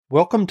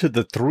Welcome to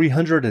the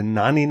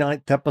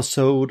 399th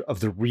episode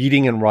of the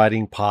Reading and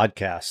Writing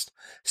Podcast.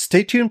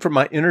 Stay tuned for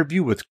my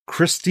interview with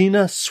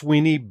Christina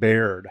Sweeney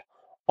Baird,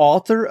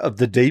 author of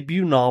the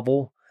debut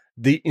novel,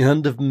 The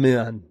End of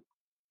Men.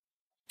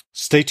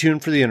 Stay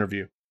tuned for the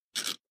interview.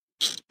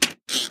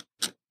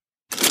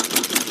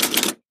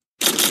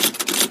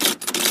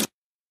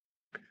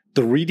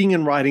 The Reading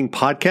and Writing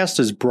Podcast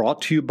is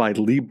brought to you by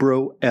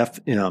Libro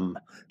FM.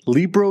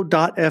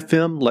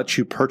 Libro.fm lets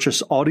you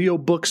purchase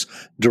audiobooks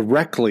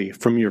directly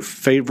from your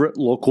favorite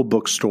local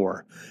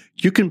bookstore.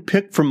 You can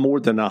pick from more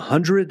than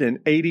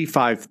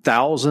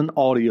 185,000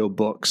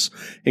 audiobooks,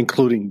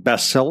 including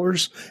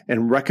bestsellers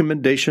and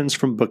recommendations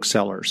from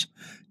booksellers.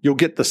 You'll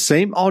get the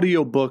same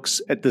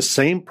audiobooks at the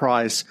same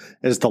price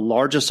as the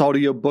largest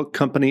audiobook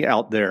company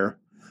out there,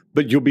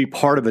 but you'll be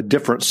part of a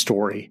different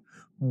story,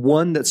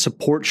 one that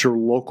supports your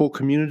local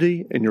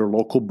community and your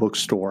local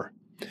bookstore.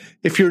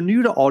 If you're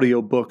new to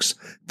audiobooks,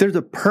 they're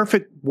the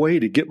perfect way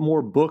to get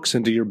more books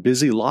into your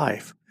busy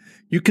life.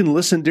 You can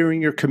listen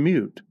during your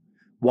commute,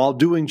 while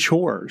doing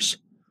chores,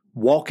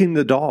 walking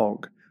the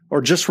dog,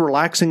 or just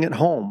relaxing at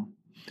home.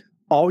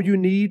 All you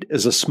need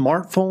is a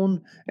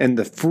smartphone and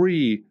the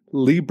free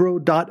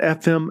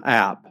Libro.fm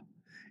app.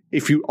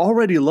 If you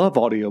already love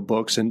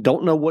audiobooks and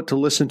don't know what to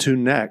listen to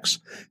next,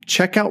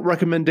 check out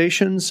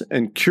recommendations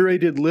and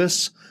curated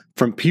lists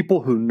from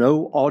people who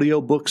know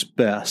audiobooks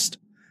best.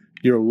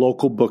 Your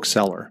local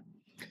bookseller.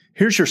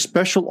 Here's your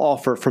special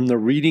offer from the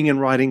Reading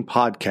and Writing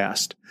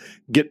Podcast.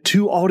 Get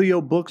 2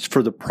 audiobooks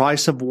for the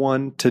price of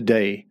one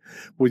today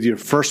with your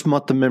first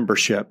month of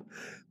membership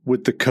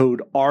with the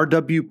code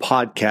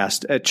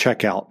RWPodcast at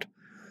checkout.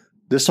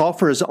 This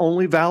offer is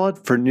only valid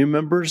for new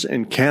members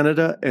in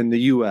Canada and the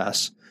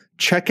U.S.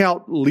 Check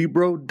out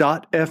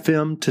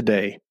Libro.fm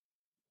today.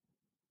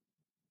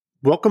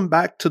 Welcome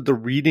back to the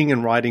Reading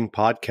and Writing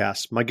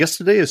Podcast. My guest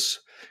today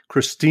is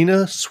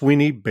Christina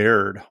Sweeney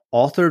Baird,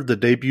 author of the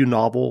debut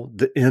novel,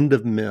 The End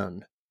of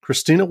Men.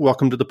 Christina,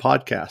 welcome to the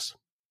podcast.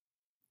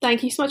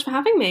 Thank you so much for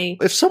having me.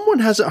 If someone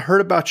hasn't heard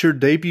about your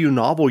debut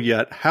novel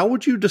yet, how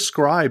would you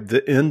describe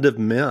The End of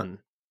Men?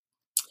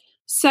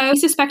 So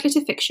it's a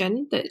speculative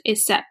fiction that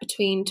is set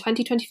between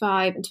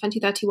 2025 and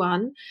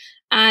 2031,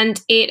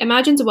 and it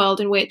imagines a world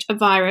in which a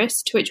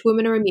virus to which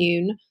women are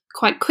immune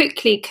quite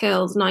quickly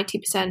kills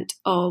 90%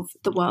 of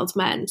the world's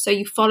men. So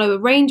you follow a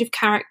range of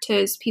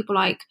characters, people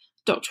like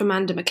Dr.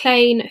 Amanda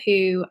McLean,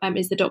 who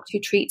is the doctor who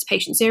treats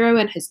patient zero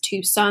and has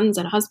 2 sons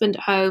and a husband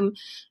at home,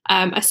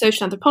 a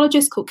social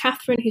anthropologist called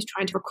Catherine, who's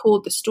trying to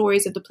record the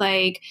stories of the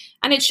plague.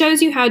 And it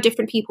shows you how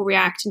different people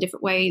react in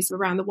different ways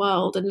around the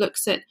world and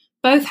looks at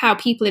both how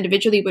people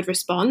individually would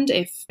respond.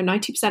 If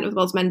 90% of the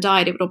world's men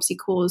died, it would obviously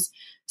cause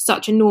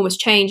such enormous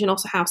change, and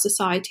also how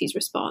societies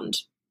respond.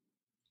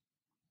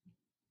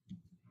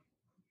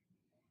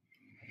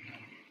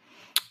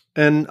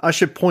 And I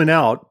should point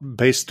out,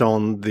 based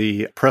on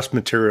the press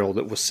material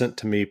that was sent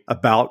to me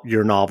about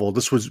your novel,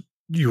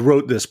 you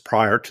wrote this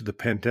prior to the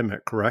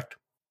pandemic, correct?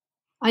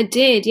 I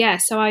did,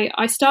 yes. So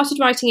I started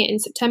writing it in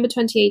September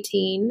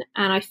 2018,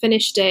 and I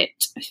finished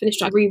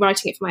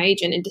rewriting it for my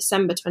agent in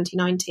December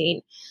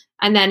 2019.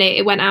 And then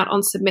it went out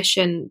on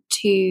submission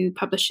to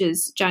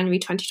publishers January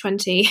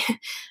 2020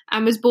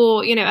 and was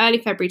bought, early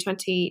February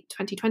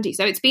 2020.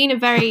 So it's been a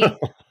very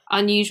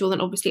unusual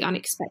and obviously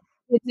unexpected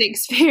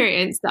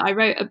experience that I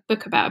wrote a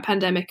book about a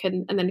pandemic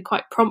and then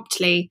quite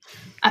promptly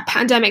a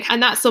pandemic.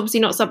 And that's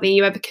obviously not something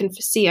you ever can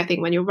foresee, I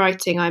think, when you're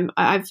writing.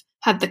 I've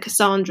had the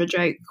Cassandra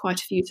joke quite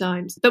a few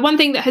times. But one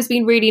thing that has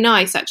been really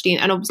nice, actually,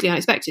 and obviously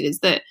unexpected, is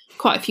that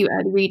quite a few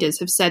early readers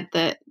have said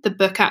that the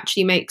book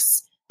actually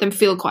makes them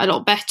feel quite a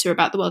lot better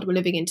about the world we're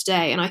living in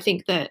today. And I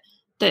think that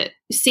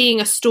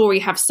seeing a story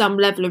have some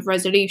level of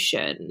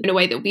resolution in a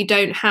way that we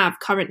don't have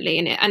currently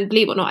in it, and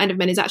believe it or not, End of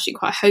Men is actually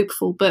quite a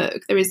hopeful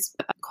book. There is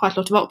quite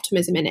a lot of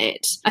optimism in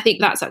it. I think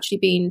that's actually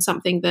been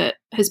something that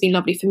has been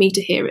lovely for me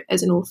to hear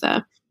as an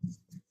author.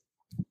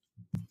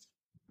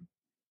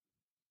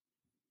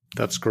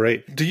 That's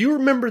great. Do you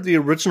remember the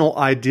original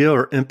idea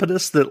or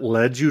impetus that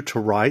led you to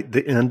write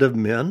The End of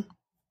Men?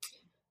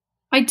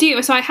 I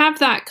do. So I have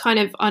that kind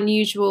of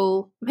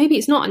unusual, maybe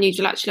it's not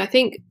unusual actually. I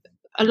think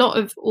a lot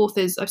of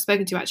authors I've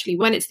spoken to, actually,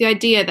 when it's the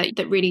idea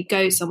that really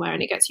goes somewhere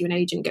and it gets you an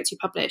agent, gets you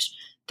published,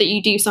 that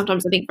you do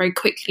sometimes, I think, very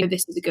quickly,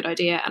 this is a good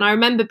idea. And I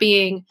remember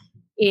being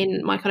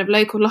in my kind of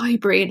local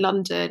library in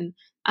London,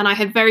 and I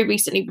had very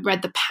recently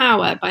read The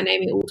Power by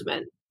Naomi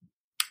Alderman,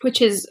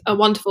 which is a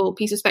wonderful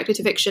piece of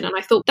speculative fiction. And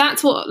I thought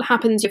that's what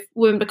happens if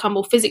women become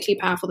more physically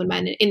powerful than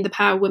men. In The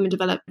Power, women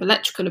develop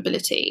electrical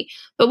ability.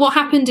 But what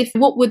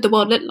would the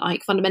world look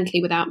like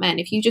fundamentally without men?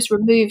 If you just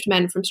removed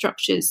men from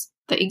structures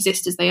that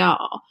exist as they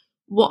are,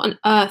 what on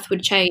earth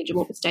would change and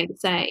what would stay the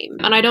same?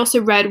 And I'd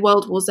also read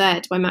World War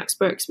Z by Max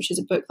Brooks, which is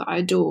a book that I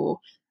adore,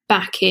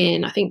 back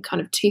in, I think, kind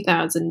of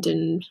 2000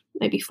 and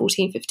maybe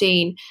 14,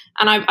 15.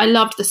 And I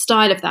loved the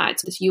style of that.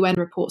 It's this UN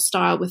report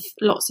style with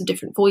lots of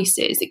different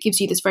voices. It gives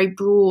you this very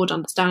broad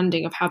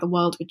understanding of how the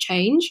world would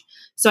change.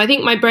 So I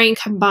think my brain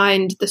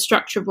combined the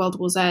structure of World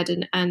War Z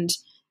and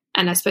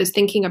and I suppose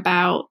thinking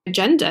about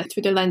gender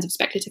through the lens of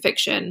speculative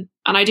fiction.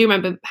 And I do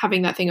remember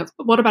having that thing of,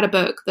 what about a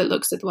book that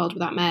looks at the world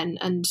without men?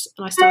 And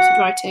I started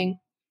writing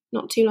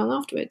not too long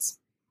afterwards.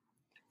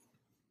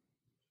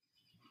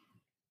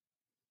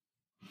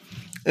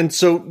 And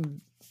so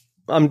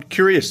I'm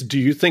curious, do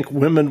you think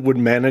women would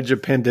manage a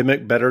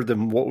pandemic better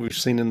than what we've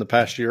seen in the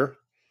past year?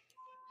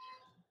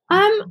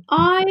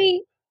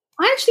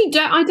 I actually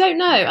don't. I don't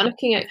know. I'm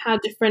looking at how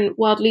different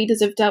world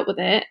leaders have dealt with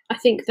it. I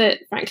think that,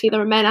 frankly, there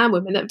are men and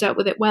women that have dealt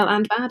with it well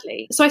and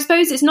badly. So I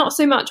suppose it's not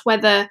so much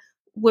whether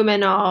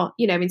women are,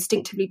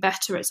 instinctively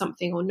better at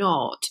something or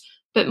not,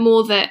 but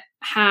more that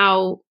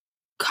how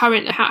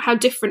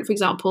different, for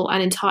example,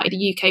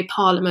 the UK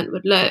Parliament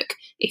would look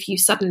if you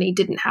suddenly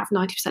didn't have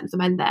 90% of the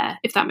men there,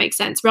 if that makes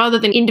sense, rather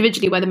than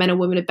individually whether men or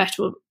women are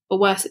better or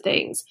worse at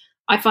things.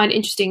 I find it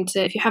interesting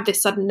if you have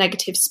this sudden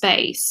negative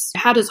space,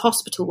 how does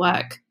hospital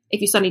work if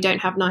you suddenly don't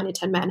have 9 or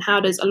 10 men?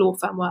 How does a law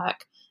firm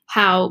work?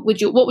 What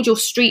would your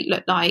street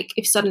look like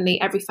if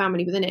suddenly every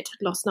family within it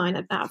had lost 9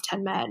 out of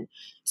 10 men?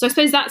 So I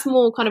suppose that's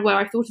more kind of where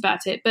I thought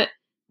about it. But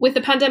with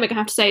the pandemic, I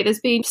have to say, there's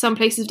been some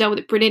places dealt with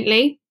it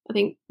brilliantly. I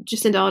think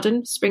Jacinda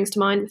Ardern springs to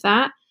mind with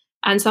that,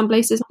 and some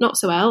places not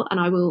so well. And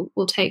I will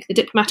take the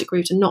diplomatic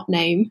route and not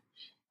name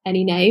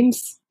any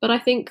names. But I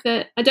think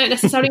that I don't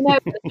necessarily know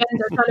the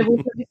gender kind of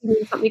also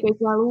means something goes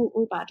well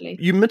or badly.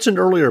 You mentioned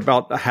earlier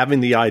about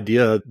having the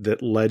idea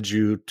that led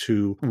you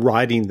to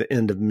writing The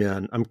End of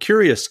Men. I'm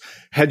curious,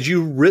 had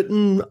you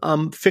written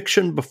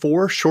fiction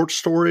before, short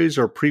stories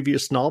or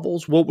previous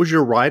novels? What was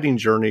your writing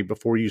journey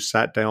before you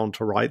sat down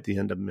to write The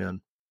End of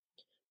Men?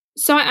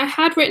 So I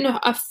had written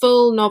a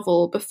full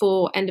novel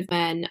before End of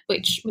Men,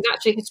 which was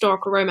actually a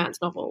historical romance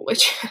novel,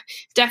 which is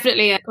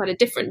definitely quite a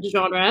different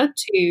genre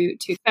to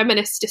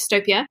feminist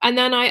dystopia. And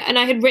then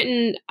I had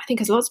written, I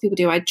think as lots of people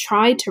do, I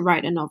tried to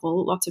write a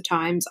novel lots of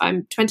times.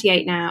 I'm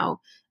 28 now,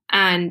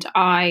 and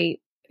I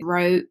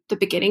wrote the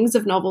beginnings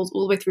of novels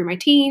all the way through my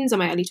teens and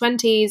my early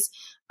 20s.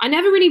 I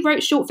never really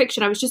wrote short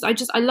fiction.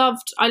 I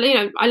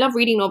love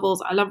reading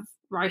novels. I love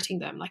writing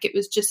them. Like, it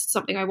was just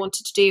something I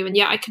wanted to do. And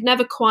yet I could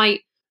never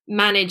quite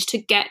manage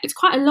to it's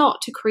quite a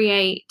lot to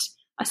create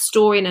a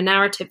story and a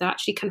narrative that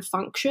actually can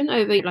function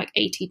over like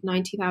 80 to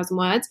 90,000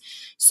 words.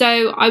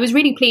 So I was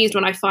really pleased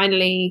when I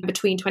finally,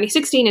 between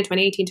 2016 and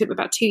 2018, took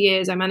about 2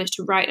 years, I managed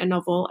to write a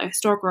novel, a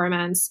historical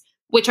romance,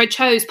 which I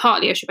chose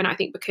partly, I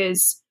think,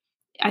 because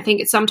I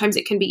think sometimes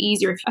it can be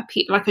easier if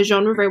like a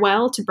genre very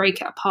well to break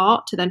it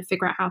apart to then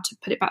figure out how to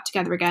put it back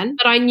together again.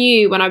 But I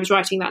knew when I was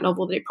writing that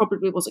novel that it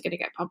probably wasn't going to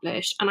get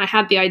published. And I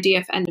had the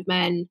idea for End of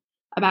Men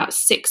about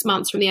 6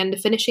 months from the end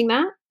of finishing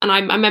that. And I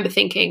remember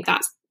thinking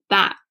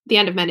that The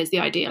End of Men is the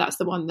idea. That's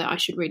the one that I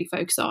should really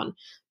focus on.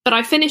 But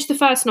I finished the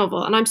first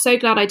novel, and I'm so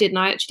glad I did. And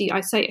I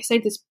say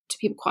this to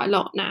people quite a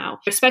lot now,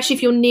 especially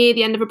if you're near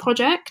the end of a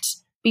project,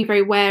 be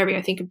very wary,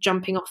 I think, of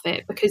jumping off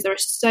it, because there are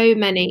so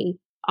many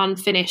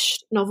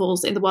unfinished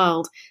novels in the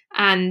world.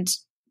 And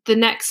the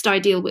nest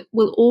ideal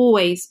will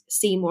always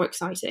seem more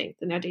exciting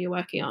than the idea you're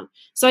working on.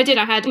 So I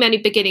had many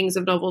beginnings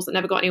of novels that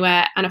never got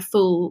anywhere, and a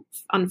full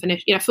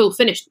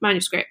finished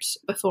manuscript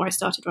before I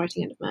started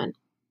writing End of Men.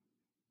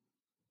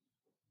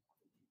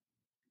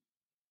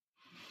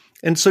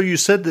 And so you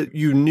said that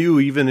you knew,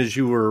 even as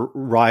you were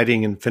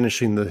writing and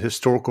finishing the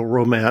historical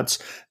romance,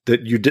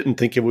 that you didn't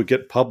think it would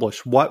get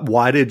published.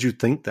 Why did you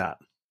think that?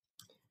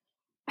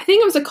 I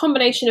think it was a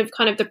combination of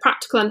kind of the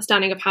practical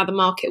understanding of how the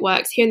market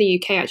works. Here in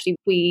the UK, actually,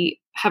 we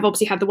have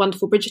obviously had the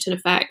wonderful Bridgerton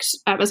effect.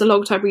 As a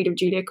long-time reader of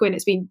Julia Quinn,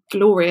 it's been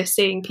glorious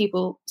seeing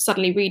people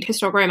suddenly read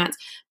historical romance.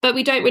 But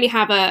we don't really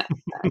have a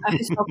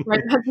historical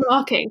romance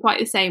market in quite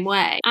the same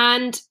way.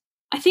 And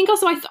I think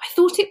also I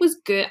thought it was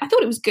good. I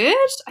thought it was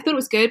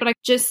good, but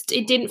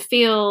it didn't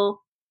feel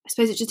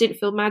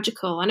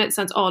magical. I know it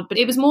sounds odd, but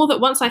it was more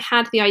that once I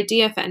had the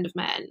idea for End of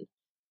Men,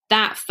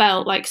 that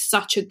felt like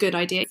such a good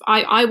idea.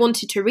 I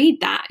wanted to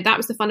read that. That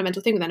was the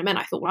fundamental thing with End of Men.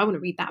 I thought, well, I want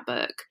to read that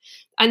book.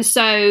 And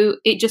so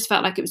it just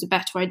felt like it was a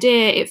better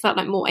idea. It felt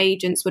like more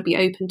agents would be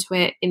open to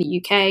it in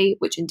the UK,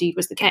 which indeed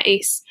was the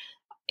case.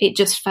 It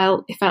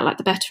felt like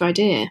the better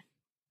idea.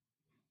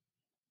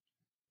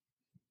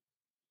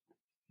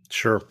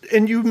 Sure.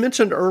 And you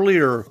mentioned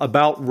earlier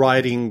about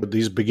writing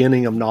these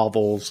beginning of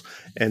novels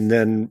and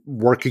then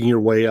working your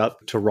way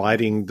up to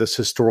writing this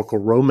historical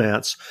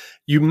romance.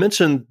 You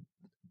mentioned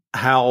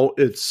how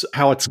it's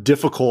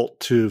difficult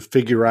to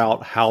figure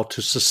out how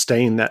to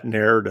sustain that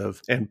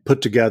narrative and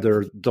put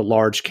together the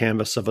large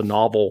canvas of a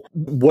novel.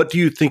 What do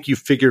you think you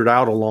figured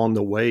out along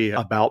the way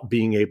about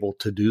being able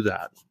to do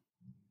that?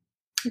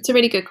 It's a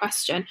really good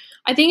question.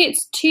 I think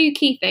it's two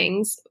key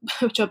things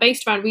which are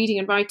based around reading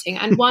and writing.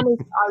 And one is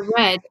I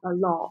read a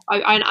lot.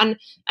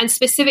 And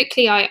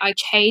specifically, I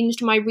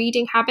changed my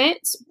reading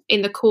habits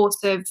in the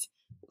course of,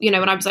 when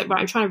I was like, right,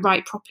 I'm trying to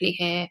write properly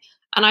here.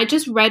 And I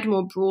just read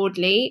more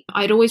broadly.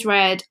 I'd always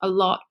read a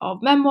lot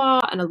of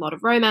memoir and a lot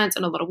of romance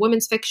and a lot of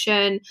women's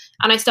fiction.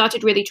 And I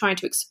started really trying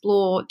to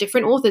explore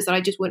different authors that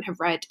I just wouldn't have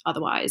read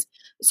otherwise.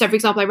 So, for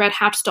example, I read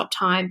How to Stop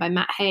Time by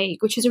Matt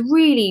Haig, which is a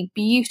really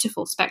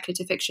beautiful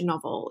speculative fiction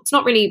novel. It's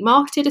not really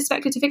marketed as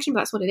speculative fiction,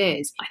 but that's what it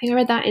is. I think I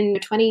read that in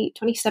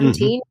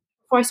 2017.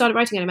 Before I started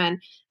writing NMN.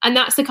 And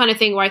that's the kind of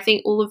thing where I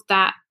think all of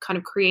that kind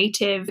of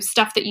creative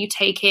stuff that you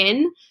take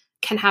in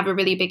can have a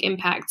really big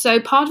impact. So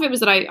part of it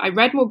was that I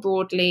read more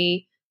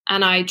broadly,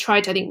 and I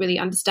tried to, I think, really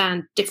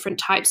understand different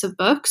types of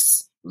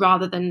books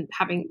rather than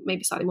having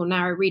maybe slightly more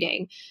narrow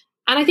reading.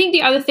 And I think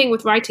the other thing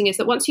with writing is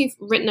that once you've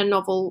written a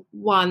novel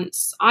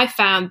once, I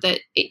found that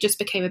it just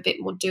became a bit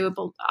more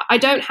doable. I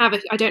don't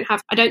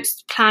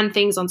plan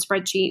things on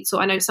spreadsheets,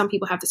 or I know some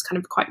people have this kind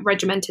of quite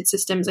regimented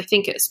systems, I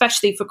think,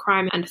 especially for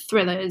crime and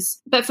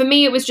thrillers. But for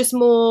me, it was just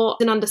more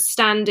an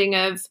understanding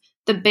of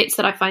the bits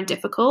that I find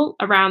difficult.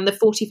 Around the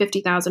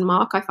 50,000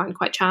 mark, I find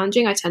quite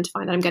challenging. I tend to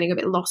find that I'm getting a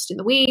bit lost in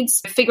the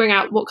weeds. Figuring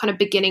out what kind of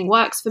beginning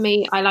works for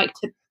me. I like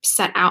to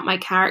set out my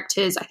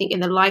characters, I think, in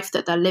the life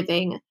that they're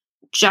living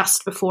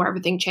just before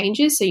everything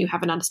changes, so you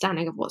have an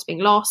understanding of what's being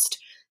lost.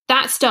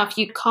 That stuff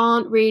you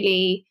can't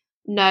really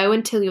know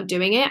until you're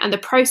doing it. And the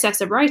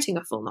process of writing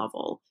a full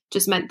novel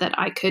just meant that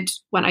I could,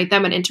 when I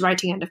then went into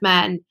writing End of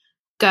Men,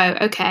 go,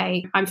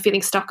 okay, I'm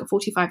feeling stuck at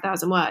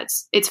 45,000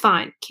 words. It's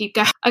fine. Keep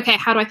going. Okay,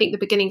 how do I think the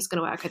beginning's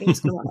going to work? I think it's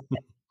going to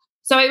work.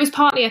 So it was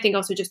partly, I think,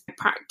 also just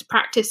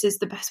practice is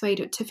the best way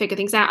to figure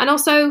things out. And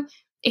also,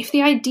 if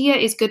the idea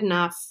is good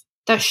enough,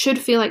 there should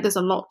feel like there's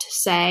a lot to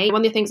say.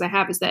 One of the things I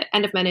have is that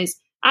End of Men is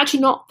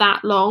actually not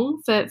that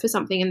long for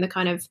something in the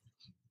kind of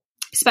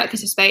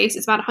speculative space.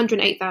 It's about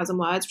 108,000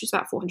 words, which is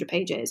about 400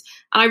 pages.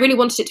 And I really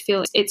wanted it to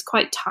feel it's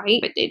quite tight,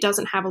 but it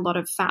doesn't have a lot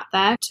of fat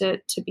there to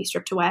be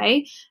stripped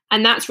away.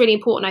 And that's really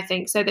important, I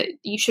think, so that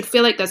you should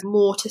feel like there's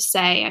more to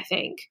say, I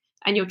think,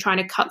 and you're trying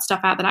to cut stuff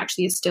out that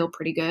actually is still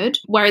pretty good.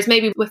 Whereas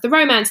maybe with the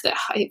romance, that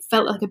it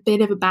felt like a bit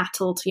of a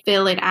battle to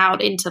fill it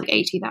out into like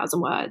 80,000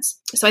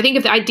 words. So I think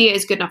if the idea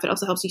is good enough, it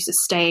also helps you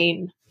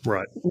sustain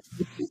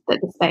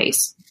the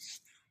space.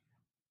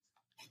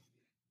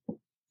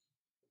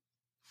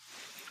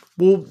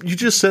 Well, you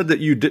just said that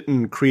you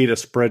didn't create a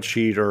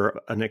spreadsheet or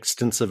an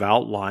extensive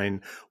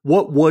outline.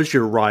 What was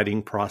your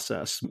writing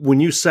process? When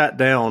you sat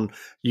down,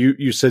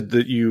 you said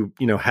that you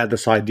had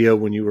this idea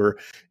when you were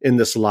in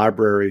this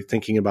library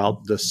thinking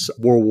about this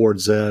World War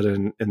Z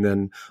and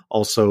then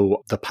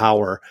also The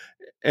Power.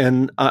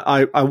 And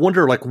I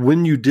wonder, like,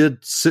 when you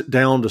did sit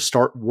down to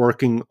start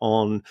working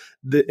on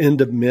the End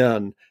of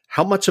Men,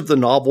 how much of the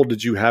novel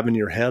did you have in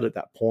your head at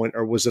that point?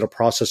 Or was it a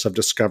process of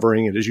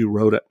discovering it as you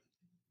wrote it?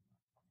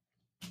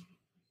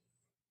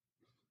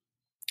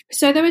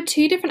 So there were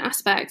two different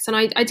aspects, and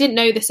I didn't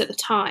know this at the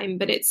time,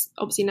 but it's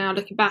obviously now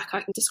looking back,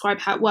 I can describe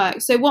how it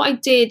works. So what I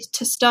did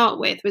to start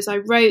with was I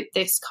wrote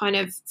this kind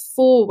of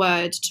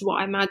foreword to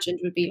what I imagined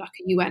would be like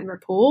a UN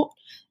report,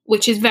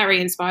 which is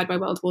very inspired by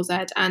World War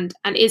Z and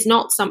is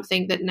not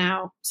something that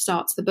now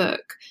starts the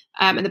book.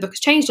 And the book has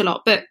changed a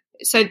lot. But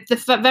so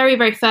the very,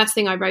 very first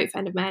thing I wrote for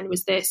End of Men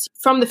was this: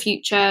 from the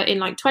future in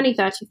like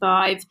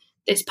 2035,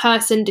 this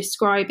person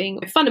describing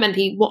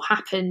fundamentally what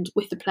happened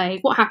with the plague,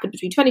 what happened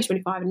between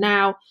 2025 and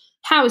now,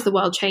 how has the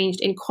world changed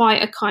in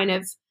quite a kind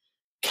of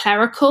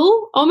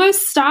clerical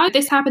almost style.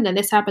 This happened and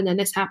this happened and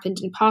this happened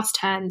in past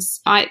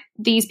tense.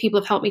 These people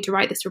have helped me to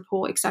write this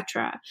report,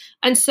 etc.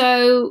 And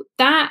so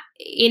that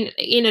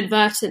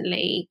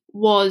inadvertently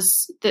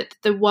was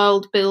the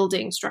world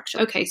building structure.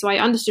 Okay, so I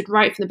understood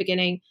right from the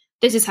beginning,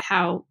 this is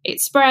how it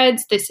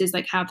spreads. This is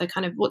like how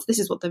this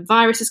is what the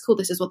virus is called.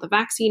 This is what the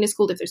vaccine is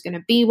called. If there's going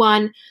to be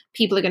one,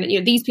 people are going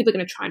to, these people are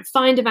going to try and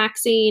find a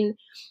vaccine.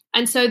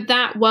 And so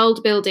that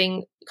world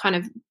building kind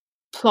of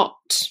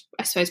plot,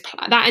 I suppose,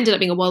 that ended up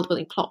being a world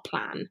building plot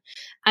plan.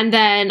 And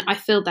then I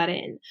filled that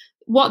in.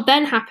 What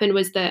then happened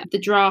was that the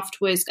draft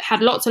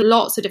had lots and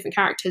lots of different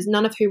characters,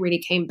 none of whom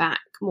really came back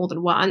more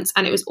than once.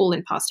 And it was all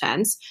in past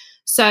tense.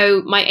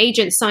 So my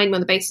agent signed me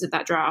on the basis of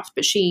that draft,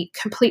 but she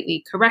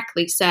completely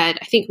correctly said,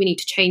 I think we need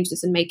to change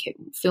this and make it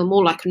feel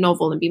more like a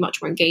novel and be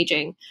much more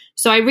engaging.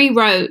 So I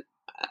rewrote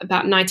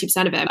about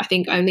 90% of it. I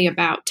think only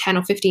about 10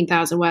 or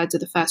 15,000 words of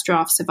the first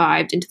draft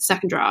survived into the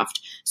second draft.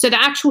 So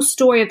the actual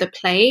story of the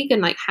plague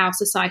and like how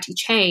society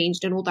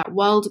changed and all that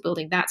world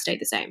building, that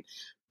stayed the same.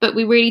 But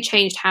we really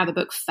changed how the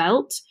book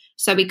felt.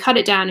 So we cut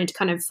it down into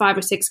kind of 5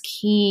 or 6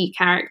 key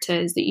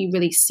characters that you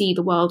really see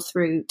the world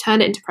through,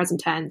 turn it into present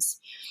tense.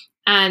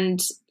 And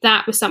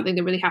that was something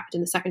that really happened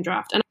in the second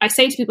draft. And I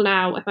say to people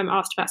now, if I'm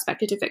asked about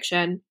speculative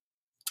fiction,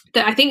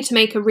 that I think to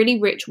make a really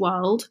rich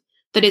world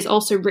that is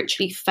also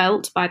richly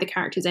felt by the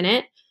characters in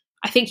it,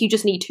 I think you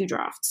just need 2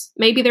 drafts.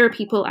 Maybe there are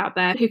people out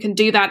there who can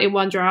do that in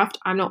 1 draft.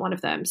 I'm not one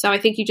of them. So I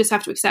think you just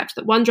have to accept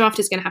that 1 draft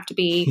is going to have to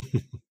be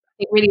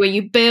really where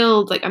you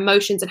build like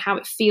emotions and how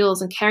it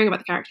feels and caring about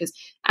the characters.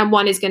 And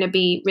 1 is going to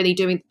be really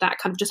doing that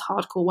kind of just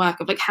hardcore work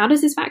of like, how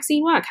does this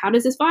vaccine work? How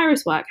does this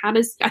virus work?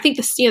 I think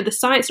the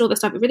science and all that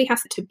stuff, it really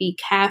has to be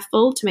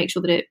careful to make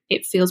sure that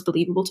it feels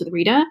believable to the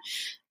reader.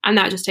 And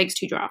that just takes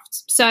 2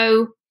 drafts.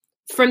 So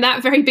from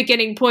that very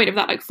beginning point of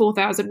that like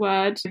 4,000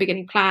 word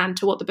beginning plan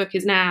to what the book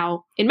is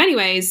now, in many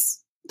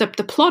ways, the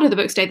plot of the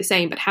book stayed the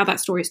same, but how that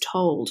story is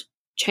told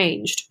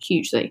changed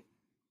hugely.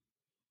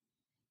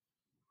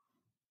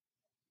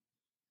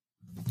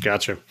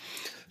 Gotcha.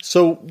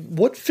 So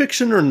what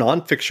fiction or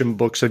nonfiction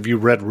books have you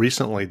read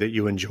recently that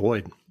you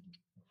enjoyed?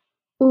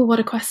 Oh, what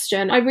a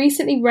question. I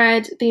recently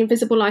read The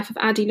Invisible Life of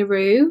Addie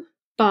LaRue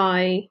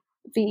by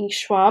V.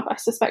 Schwab. I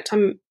suspect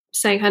I'm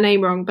saying her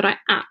name wrong, but I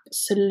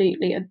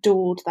absolutely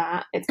adored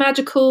that. It's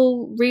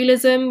magical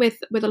realism with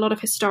a lot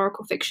of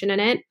historical fiction in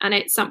it, and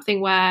it's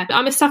something where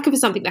I'm a sucker for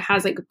something that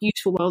has like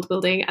beautiful world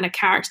building and a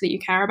character that you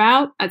care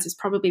about, as is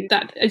probably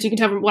that, as you can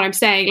tell from what I'm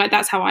saying, like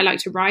that's how I like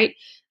to write.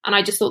 And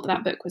I just thought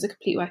that book was a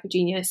complete work of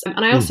genius.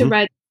 And I also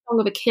read Song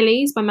of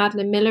Achilles by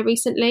Madeline Miller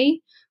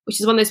recently, which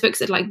is one of those books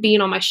that had like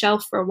been on my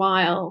shelf for a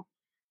while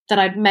that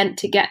I'd meant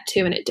to get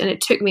to, and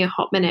it took me a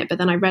hot minute, but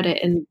then I read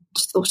it and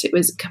just thought it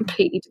was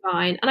completely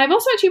divine. And I've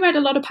also actually read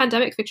a lot of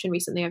pandemic fiction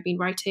recently. I've been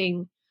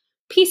writing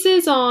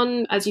pieces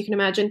on, as you can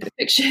imagine,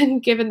 fiction,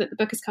 given that the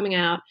book is coming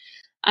out.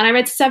 And I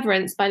read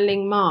Severance by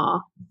Ling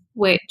Ma,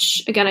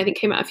 which again I think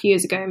came out a few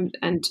years ago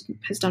and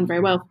has done very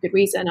well for good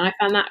reason. And I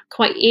found that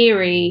quite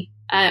eerie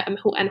and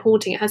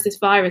haunting. It has this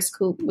virus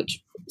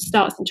which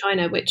starts in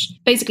China, which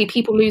basically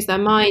people lose their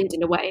mind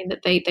in a way, and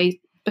that they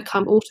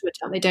become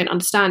automaton. They don't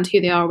understand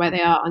who they are or where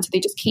they are, and so they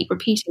just keep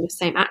repeating the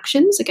same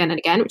actions again and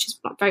again, which is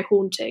very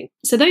haunting.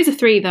 So those are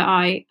three that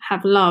I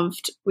have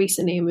loved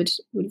recently and would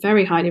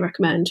very highly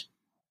recommend.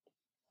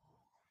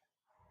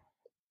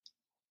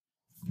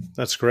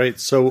 That's great.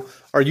 So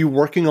are you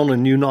working on a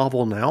new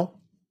novel now?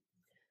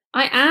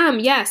 I am,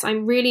 yes.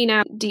 I'm really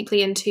now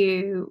deeply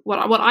into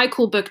what I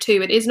call Book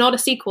 2. It is not a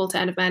sequel to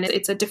End of Men.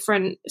 It's a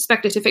different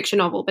speculative fiction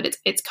novel, but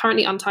it's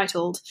currently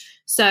untitled.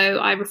 So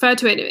I refer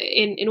to it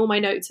in all my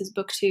notes as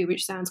Book 2,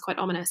 which sounds quite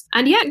ominous.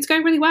 And yeah, it's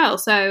going really well.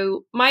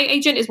 So my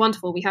agent is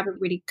wonderful. We have a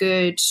really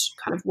good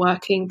kind of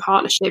working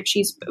partnership.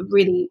 She's a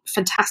really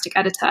fantastic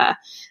editor,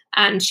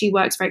 and she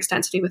works very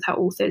extensively with her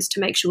authors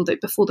to make sure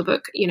that before the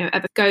book,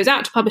 ever goes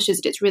out to publishers,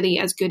 that it's really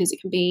as good as it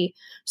can be.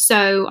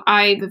 So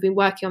I've been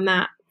working on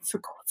that for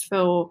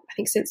I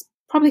think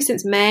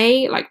since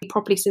May, like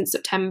properly since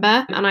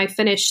September, and I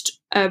finished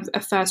a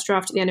first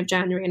draft at the end of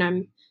January, and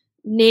I'm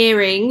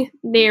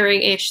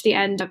nearing-ish the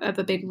end of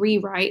a big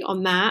rewrite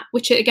on that,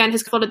 which again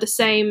has followed the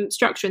same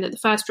structure in that the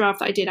first draft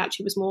that I did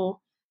actually was more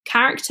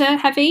character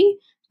heavy,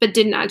 but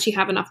didn't actually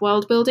have enough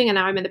world building, and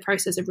now I'm in the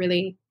process of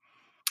really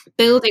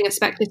building a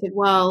speculative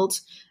world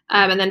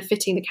and then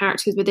fitting the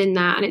characters within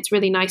that, and it's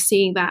really nice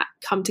seeing that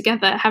come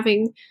together,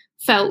 having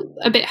felt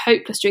a bit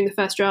hopeless during the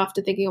first draft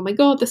and thinking, oh my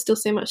God, there's still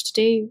so much to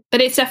do.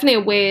 But it's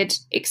definitely a weird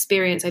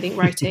experience, I think,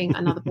 writing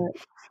another book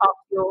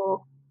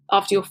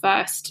after your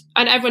first.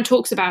 And everyone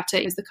talks about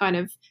it as the kind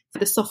of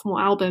the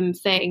sophomore album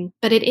thing.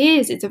 But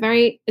it's a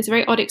very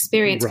odd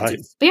experience. Right.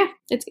 But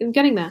yeah, I'm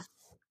getting there.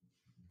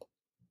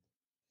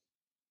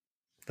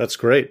 That's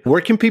great. Where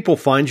can people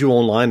find you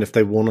online if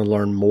they want to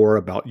learn more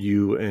about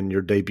you and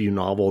your debut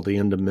novel, The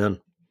End of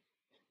Men?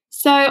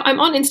 So I'm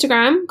on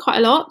Instagram quite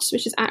a lot,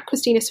 which is at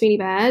Christina Sweeney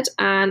Baird,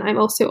 and I'm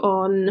also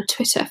on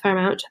Twitter a fair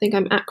amount. I think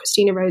I'm at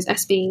Christina Rose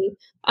SB,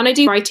 and I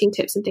do writing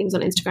tips and things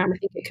on Instagram. I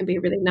think it can be a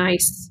really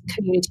nice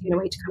community and a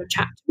way to kind of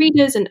chat to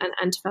readers and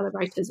to fellow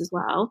writers as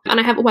well. And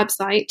I have a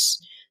website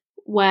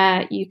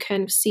where you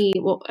can see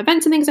what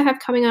events and things I have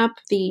coming up.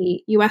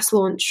 The US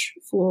launch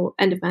for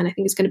End of Men, I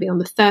think, is going to be on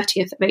the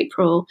 30th of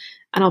April,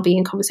 and I'll be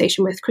in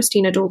conversation with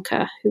Christina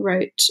Dalker, who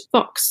wrote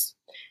Vox,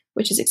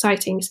 which is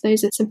exciting. So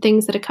those are some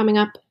things that are coming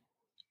up.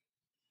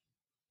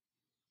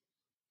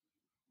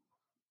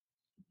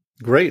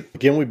 Great.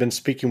 Again, we've been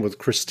speaking with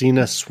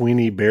Christina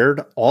Sweeney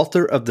Baird,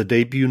 author of the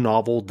debut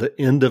novel, The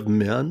End of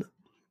Men.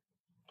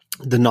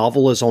 The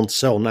novel is on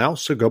sale now,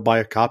 so go buy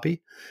a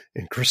copy.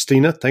 And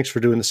Christina, thanks for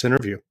doing this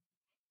interview.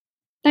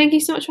 Thank you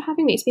so much for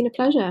having me. It's been a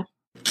pleasure.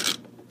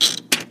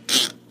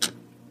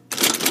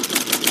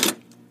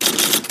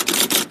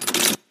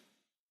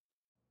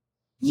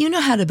 You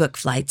know how to book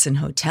flights and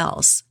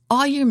hotels.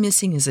 All you're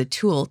missing is a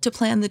tool to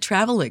plan the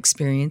travel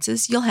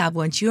experiences you'll have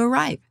once you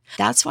arrive.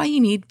 That's why you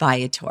need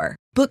Viator.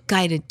 Book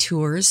guided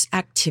tours,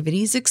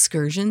 activities,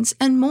 excursions,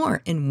 and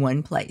more in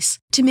one place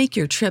to make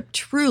your trip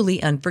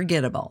truly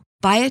unforgettable.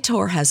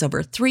 Viator has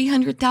over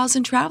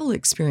 300,000 travel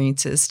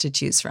experiences to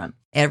choose from.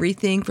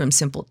 Everything from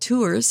simple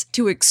tours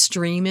to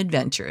extreme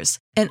adventures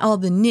and all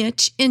the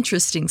niche,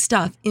 interesting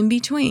stuff in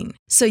between.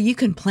 So you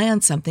can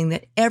plan something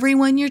that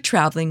everyone you're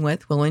traveling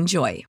with will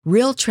enjoy.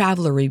 Real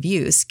traveler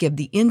reviews give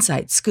the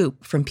inside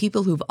scoop from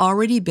people who've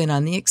already been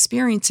on the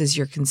experiences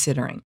you're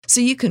considering. So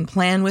you can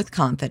plan with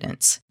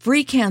confidence.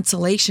 Free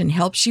cancellation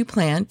helps you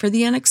plan for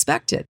the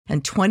unexpected.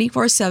 And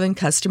 24/7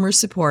 customer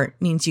support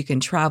means you can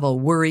travel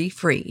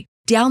worry-free.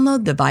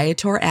 Download the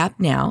Viator app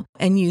now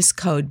and use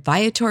code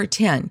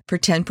Viator10 for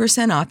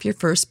 10% off your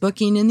first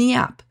booking in the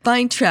app.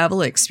 Find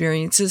travel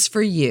experiences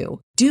for you.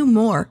 Do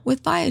more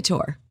with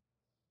Viator.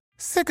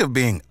 Sick of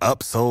being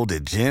upsold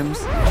at gyms?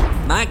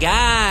 My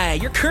guy,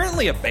 you're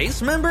currently a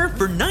base member?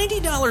 For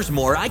 $90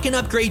 more, I can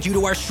upgrade you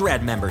to our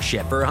Shred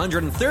membership. For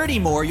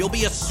 $130 more, you'll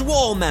be a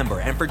Swole member.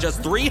 And for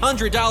just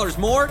 $300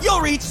 more,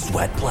 you'll reach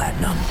Sweat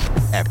Platinum.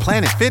 At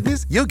Planet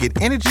Fitness, you'll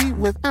get energy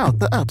without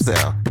the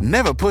upsell.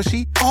 Never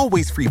pushy,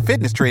 always free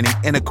fitness training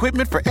and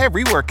equipment for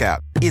every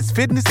workout. It's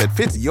fitness that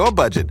fits your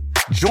budget.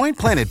 Join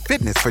Planet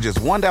Fitness for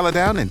just $1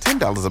 down and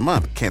 $10 a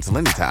month. Cancel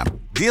anytime.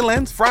 Deal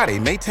ends Friday,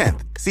 May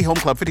 10th. See Home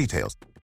Club for details.